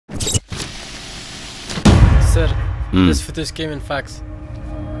Sir, this footage came in fax.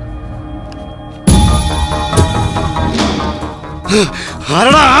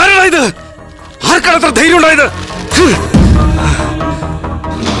 ആരാടാ ഇത്? ആർക്കാണ് അത്ര ധൈര്യം ഉണ്ടായത്?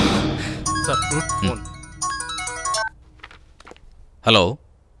 ഹലോ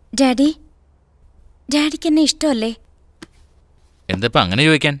ഡാഡി, ഡാഡിക്ക് എന്നെ ഇഷ്ടമല്ലേ? എന്താ അങ്ങനെ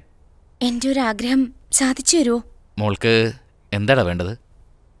ചോദിക്കാൻ? എൻ്റെ ഒരു ആഗ്രഹം സാധിച്ചു തരുമോ? മോൾക്ക് എന്താടാ വേണ്ടത്?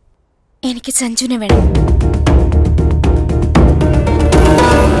 എനിക്ക് സഞ്ജുവിനെ വേണം.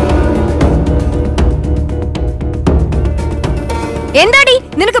 എന്താടി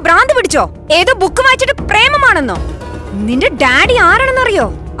നിനക്ക് ഭ്രാന്ത് പിടിച്ചോ? ഏതോ ബുക്ക് വായിച്ചിട്ട് പ്രേമമാണെന്നോ? നിന്റെ ഡാഡി ആരാണെന്നറിയോ?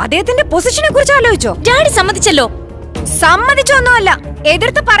 അദ്ദേഹത്തിന്റെ പൊസിഷനെ കുറിച്ച് ആലോചിച്ചോ? ഡാഡി സമ്മതിച്ചല്ലോ. സമ്മതിച്ചൊന്നുമല്ല,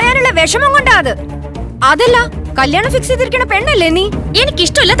 എതിർത്ത് പറയാനുള്ള വിഷമം കൊണ്ടാ അത്. അതല്ല, കല്യാണം ഫിക്സ് ചെയ്തിരിക്കണ പെണ്ണല്ലേ നീ? എനിക്ക്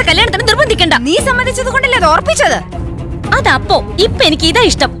ഇഷ്ടമില്ലാത്ത കല്യാണത്തിന് നിർബന്ധിക്കണ്ട. നീ സമ്മതിച്ചത് കൊണ്ടല്ലേ അത് ഉറപ്പിച്ചത്? അതപ്പോ ഇപ്പൊ എനിക്ക് ഇതാ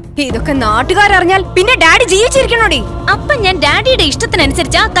ഇഷ്ടം. ഇതൊക്കെ നാട്ടുകാരറിഞ്ഞാൽ പിന്നെ ഡാഡി ജീവിച്ചിരിക്കണോടി. അപ്പൊ ഞാൻ ഡാഡിയുടെ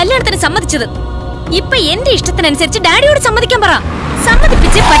ഇഷ്ടത്തിനനുസരിച്ചാ കല്യാണത്തിന് സമ്മതിച്ചത്. ഇപ്പൊ എന്റെ ഇഷ്ടത്തിനനുസരിച്ച് ഡാഡിയോട് സമ്മതിക്കാൻ പറ.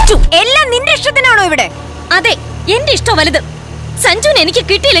 സമ്മതിപ്പിച്ചേ പറ്റൂ. എല്ലാം നിന്റെ ഇഷ്ടത്തിനാണോ ഇവിടെ? അതെ, എന്റെ ഇഷ്ടം വലുത്. സഞ്ജുവിനെ എനിക്ക്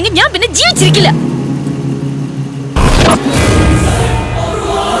കിട്ടിയില്ലെങ്കിൽ ഞാൻ പിന്നെ ജീവിച്ചിരിക്കില്ല.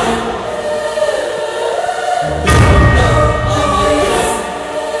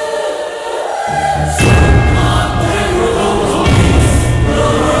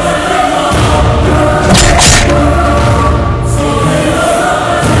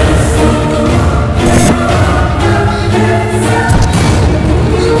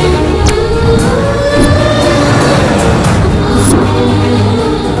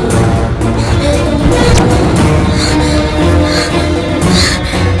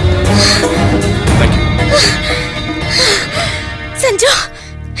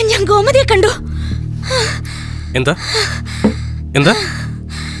 എന്താ എന്താ?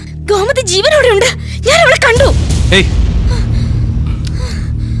 ഗോമതി ജീവനോടെ ഉണ്ട്. ഞാൻ അവളെ കണ്ടു.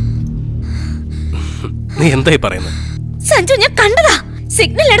 നീ എന്തായി പറയുന്നത്? സഞ്ജു, ഞാൻ കണ്ടതാ.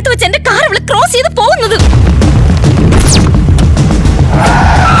 സിഗ്നൽ എടുത്ത് വെച്ച് എന്റെ കാർ അവളെ ക്രോസ് ചെയ്ത് പോകുന്നത്.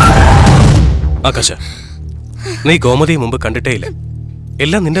 ആകാശ, നീ ഗോമതിയെ മുമ്പ് കണ്ടിട്ടേ ഇല്ല.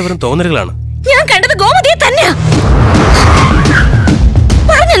 എല്ലാം നിന്റെ വെറും തോന്നലുകളാണ്. ഞാൻ കണ്ടത് ഗോമതിയെ തന്നെയാ.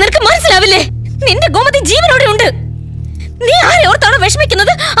 പറഞ്ഞ നിനക്ക് മനസ്സിലാവില്ലേ? നിന്റെ ഗോമതി ജീവനോടെ ഉണ്ട്. നീ ആരെ ഓർത്താണോ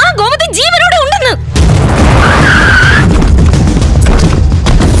വിഷമിക്കുന്നത്? ആ ഗോമതി ജീവനോടെ ഉണ്ടെന്ന്.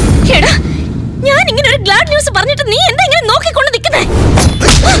 എടാ, ഞാൻ ഇങ്ങനെ ഒരു ഗ്ലാഡ് ന്യൂസ് പറഞ്ഞിട്ട് നീ എന്താ ഇങ്ങനെ നോക്കിക്കൊണ്ട് നിൽക്കുന്നേ?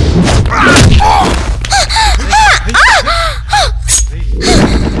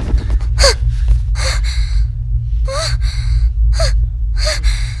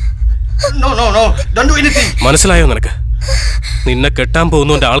 മനസ്സിലായോ നിനക്ക്? നിന്നെ കെട്ടാൻ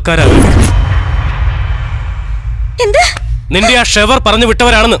പോകുന്നവന്റെ ആൾക്കാരാണ്. നിന്റെ ആ ഷെവർ പറഞ്ഞു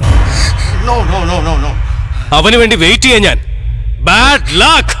വിട്ടവരാണെന്ന്. അവന് വേണ്ടി വെയിറ്റ് ചെയ്യാൻ ഞാൻ. Bad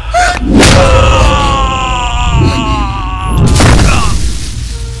luck.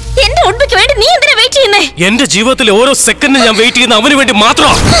 എന്റെ ഉണ്മയ്ക്ക് വേണ്ടി നീ എന്തിനാ വെയിറ്റ് ചെയ്യുന്നേ? എന്റെ ജീവിതത്തിൽ ഓരോ സെക്കൻഡും ഞാൻ വെയിറ്റ് ചെയ്യുന്ന അവന് വേണ്ടി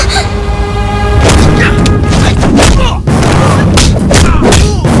മാത്രം.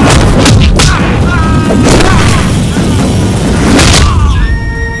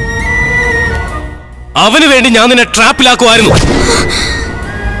 അവന് വേണ്ടി ഞാൻ നിന്നെ ട്രാപ്പിലാക്കുമായിരുന്നു.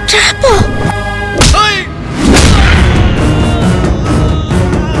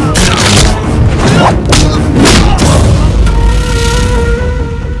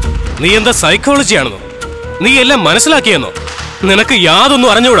 നീ എന്താ സൈക്കോളജിയാണെന്നോ? നീ എല്ലാം മനസ്സിലാക്കിയെന്നോ? നിനക്ക്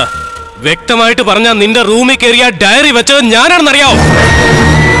യാതൊന്നും അറിഞ്ഞൂടാ. വ്യക്തമായിട്ട് പറഞ്ഞാൽ നിന്റെ റൂമിൽ കയറിയ ഡയറി വെച്ചത് ഞാനാണെന്നറിയാവോ?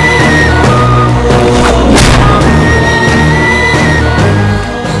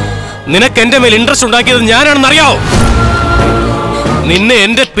 നിനക്ക് എന്റെ മേൽ ഇൻട്രസ്റ്റ് ഉണ്ടാക്കിയത് ഞാനാണെന്നറിയാവോ? നിന്നെ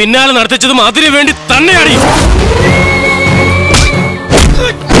എന്റെ പിന്നാലെ നടത്തിച്ചതും അതിനു വേണ്ടി തന്നെയാണ്.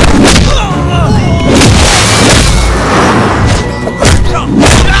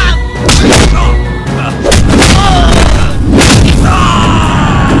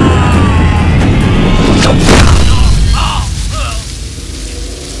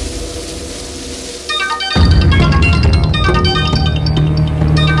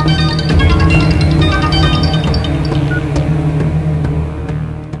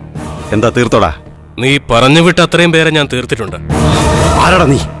 എന്താ തീർത്തോടാ? നീ പറഞ്ഞു വിട്ട് അത്രയും പേരെ ഞാൻ തീർത്തിട്ടുണ്ട്. ആരാടാ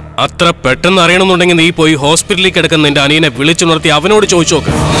നീ? അത്ര പെട്ടെന്ന് അറിയണമെന്നുണ്ടെങ്കിൽ നീ പോയി ഹോസ്പിറ്റലിൽ കിടക്കുന്ന നിന്റെ അനിയനെ വിളിച്ചുണർത്തി അവനോട് ചോദിച്ചു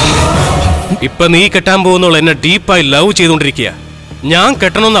നോക്ക്. ഇപ്പൊ നീ കെട്ടാൻ പോകുന്നവൾ എന്നെ ഡീപ്പായി ലവ് ചെയ്തോണ്ടിരിക്കുക. ഞാൻ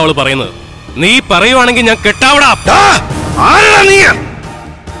കെട്ടണമെന്ന് അവള് പറയുന്നത്. നീ പറയുവാണെങ്കിൽ ഞാൻ കെട്ടാവടാ.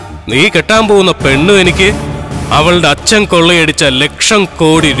 നീ കെട്ടാൻ പോകുന്ന പെണ്ണും എനിക്ക്, അവളുടെ അച്ഛൻ കൊള്ളയടിച്ച ലക്ഷം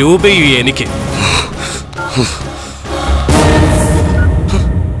കോടി രൂപയും എനിക്ക്.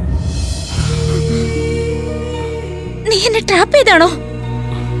 എന്നെ ട്രാപ്പ് ചെയ്താണോ?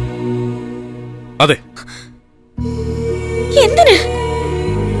 അതെ. എന്തിന്?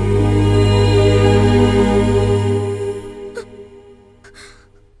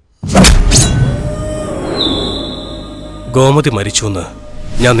 ഗോമതി മരിച്ചു എന്ന്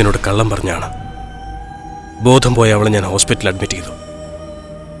ഞാൻ നിന്നോട് കള്ളം പറഞ്ഞാണ്. ബോധം പോയ അവളെ ഞാൻ ഹോസ്പിറ്റലിൽ അഡ്മിറ്റ് ചെയ്തു.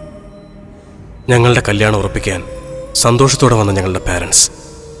 ഞങ്ങളുടെ കല്യാണം ഉറപ്പിക്കാൻ സന്തോഷത്തോടെ വന്ന ഞങ്ങളുടെ പാരൻസ്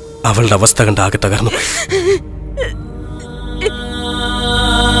അവളുടെ അവസ്ഥ കണ്ട് ആകെ തകർന്നു പോയി.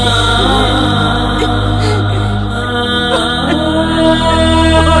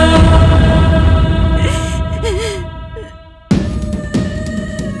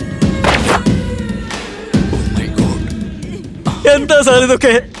 എന്താ സാർ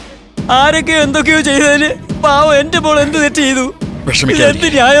ഇതൊക്കെ? ആരൊക്കെയോ എന്തൊക്കെയോ ചെയ്തതിന് പാവം എന്റെ മോൾ എന്ത് തെറ്റ് ചെയ്തു? എന്ത്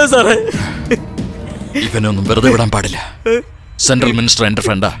ന്യായോ സാറേ? ഇവനൊന്നും വെറുതെ വിടാൻ പാടില്ല. സെൻട്രൽ മിനിസ്റ്റർ എന്റെ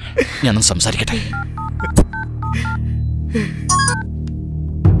ഫ്രണ്ടാ, ഞാനൊന്ന് സംസാരിക്കട്ടെ.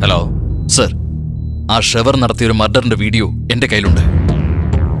 ഹലോ സർ, ആ ഷെവർ നടത്തിയൊരു മർഡറിന്റെ വീഡിയോ എന്റെ കയ്യിലുണ്ട്.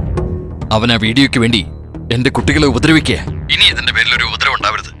 അവൻ ആ വീഡിയോയ്ക്ക് വേണ്ടി എന്റെ കുട്ടികളെ ഉപദ്രവിക്കുക. ഇനി ഇതിന്റെ പേരിലൊരു ഉപദ്രവം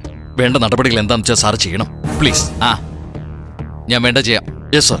ഉണ്ടാവരുത്. വേണ്ട നടപടികൾ എന്താണെന്ന് വെച്ചാൽ സാർ ചെയ്യണം പ്ലീസ്. ഞാൻ വേണ്ട ചെയ്യാം.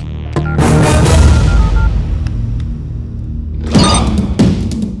 Yes sir.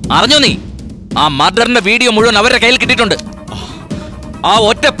 അറിഞ്ഞോ നീ? ആ മർഡറിന്റെ വീഡിയോ മുഴുവൻ അവരുടെ കയ്യിൽ കിട്ടിയിട്ടുണ്ട്. ആ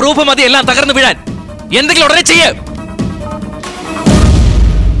ഒറ്റ പ്രൂഫ് മതി എല്ലാം തകർന്നു വീഴാൻ. എന്തെങ്കിലും ഉടനെ ചെയ്യേ.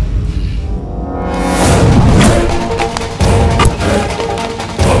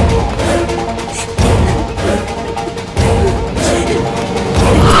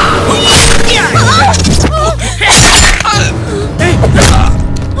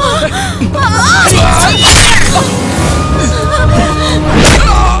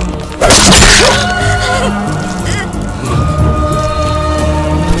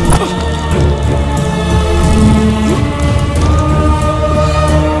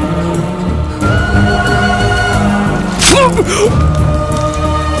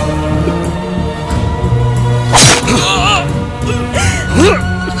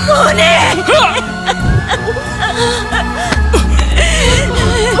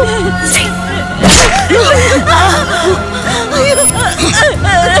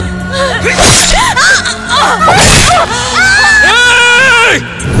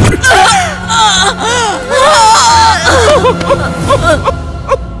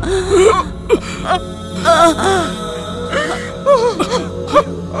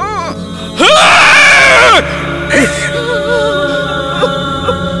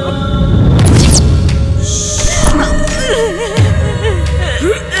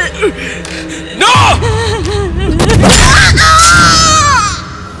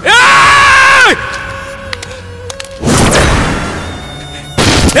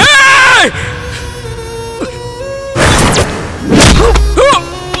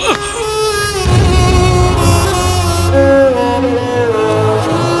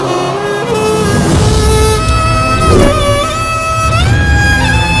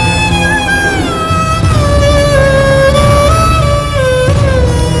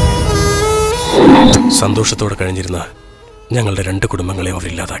 സന്തോഷത്തോടെ കഴിഞ്ഞിരുന്ന ഞങ്ങളുടെ 2 കുടുംബങ്ങളെ അവർ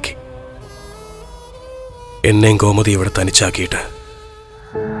ഇല്ലാതാക്കി. എന്നെയും ഗോമതി ഇവിടെ തനിച്ചാക്കിയിട്ട്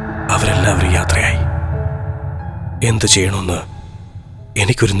അവരെല്ലാവരും യാത്രയായി. എന്തു ചെയ്യണമെന്ന്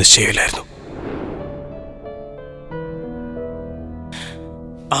എനിക്കൊരു നിശ്ചയമില്ലായിരുന്നു.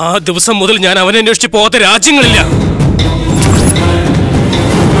 ആ ദിവസം മുതൽ ഞാൻ അവനെ അന്വേഷിച്ച് പോകാത്ത രാജ്യങ്ങളില്ല.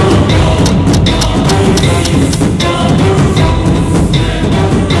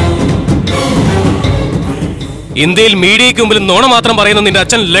 ഇന്ത്യയിൽ മീഡിയയ്ക്ക് മുമ്പിൽ നോണ മാത്രം പറയുന്ന നിന്റെ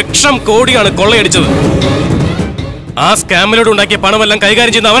അച്ഛൻ ലക്ഷം കോടിയാണ് കൊള്ളയടിച്ചത്. ആ സ്കാമിലൂടെ ഉണ്ടാക്കിയ പണമെല്ലാം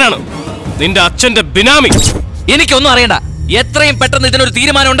കൈകാര്യം ചെയ്യുന്ന അവനാണ് നിന്റെ അച്ഛന്റെ ബിനാമി. എനിക്കൊന്നും അറിയണ്ട. എത്രയും പെട്ടെന്ന് ഇതിനൊരു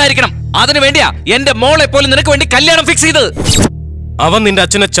തീരുമാനം ഉണ്ടായിരിക്കണം. അതിനു വേണ്ടിയാ എന്റെ മോളെ പോലും നിനക്ക് വേണ്ടി കല്യാണം ഫിക്സ് ചെയ്തത്. അവൻ നിന്റെ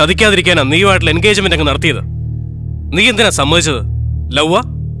അച്ഛനെ ചതിക്കാതിരിക്കാനാ നീയുമായിട്ടുള്ള എൻഗേജ്മെന്റ് അങ്ങ് നടത്തിയത്. നീ എന്തിനാ സമ്മതിച്ചത്? ലവ്വാ?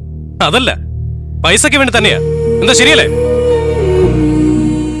 അതല്ല, പൈസക്ക് വേണ്ടി തന്നെയാ. എന്താ ശരിയല്ലേ?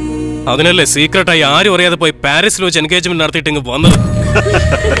 അതിനല്ലേ സീക്രട്ടായി ആരും അറിയാതെ പോയി പാരീസിൽ വെച്ച് എൻഗേജ്മെന്റ് നടത്തിയിട്ട് ഇങ്ങ് വന്നത്.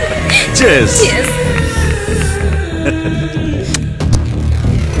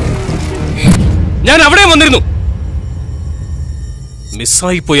 ഞാൻ അവിടെ വന്നിരുന്നു.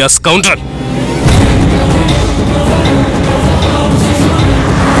 മിസ്സായി പോയി ആ സ്കൗണ്ടർ.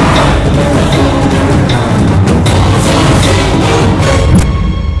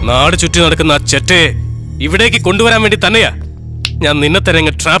 നാട് ചുറ്റി നടക്കുന്ന ആ ചെറ്റയെ ഇവിടേക്ക് കൊണ്ടുവരാൻ വേണ്ടി തന്നെയാ ഞാൻ നിന്നെ തന്നെ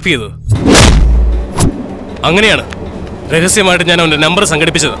അങ്ങ് ട്രാപ്പ് ചെയ്തത്. അങ്ങനെയാണ് രഹസ്യമായിട്ട് ഞാൻ അവന്റെ നമ്പർ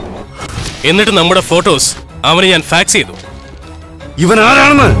സംഘടിപ്പിച്ചത്. എന്നിട്ട് നമ്മുടെ ഫോട്ടോസ് അവന് ഞാൻ ഫാക്സ് ചെയ്തു. ഇവൻ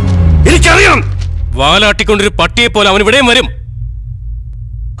ആരാണെന്ന് എനിക്കറിയാം. വാലാട്ടിക്കൊണ്ടൊരു പട്ടിയെ പോലെ അവൻ ഇവിടെയും വരും.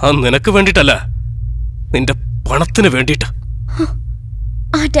 അത് നിനക്ക് വേണ്ടിട്ടല്ല, നിന്റെ പണത്തിന് വേണ്ടിട്ടാ.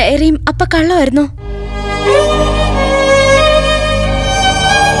 ആ ഡയറിയും അപ്പ കള്ളമായിരുന്നു.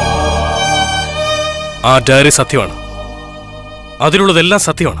 ആ ഡയറി സത്യമാണ്. അതിലുള്ളതെല്ലാം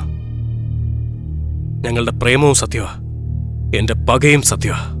സത്യമാണ്. ഞങ്ങളുടെ പ്രേമവും സത്യമാ, എന്റെ പകയും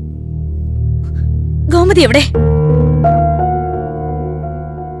സത്യമാ. ഗോമതി എവിടെ?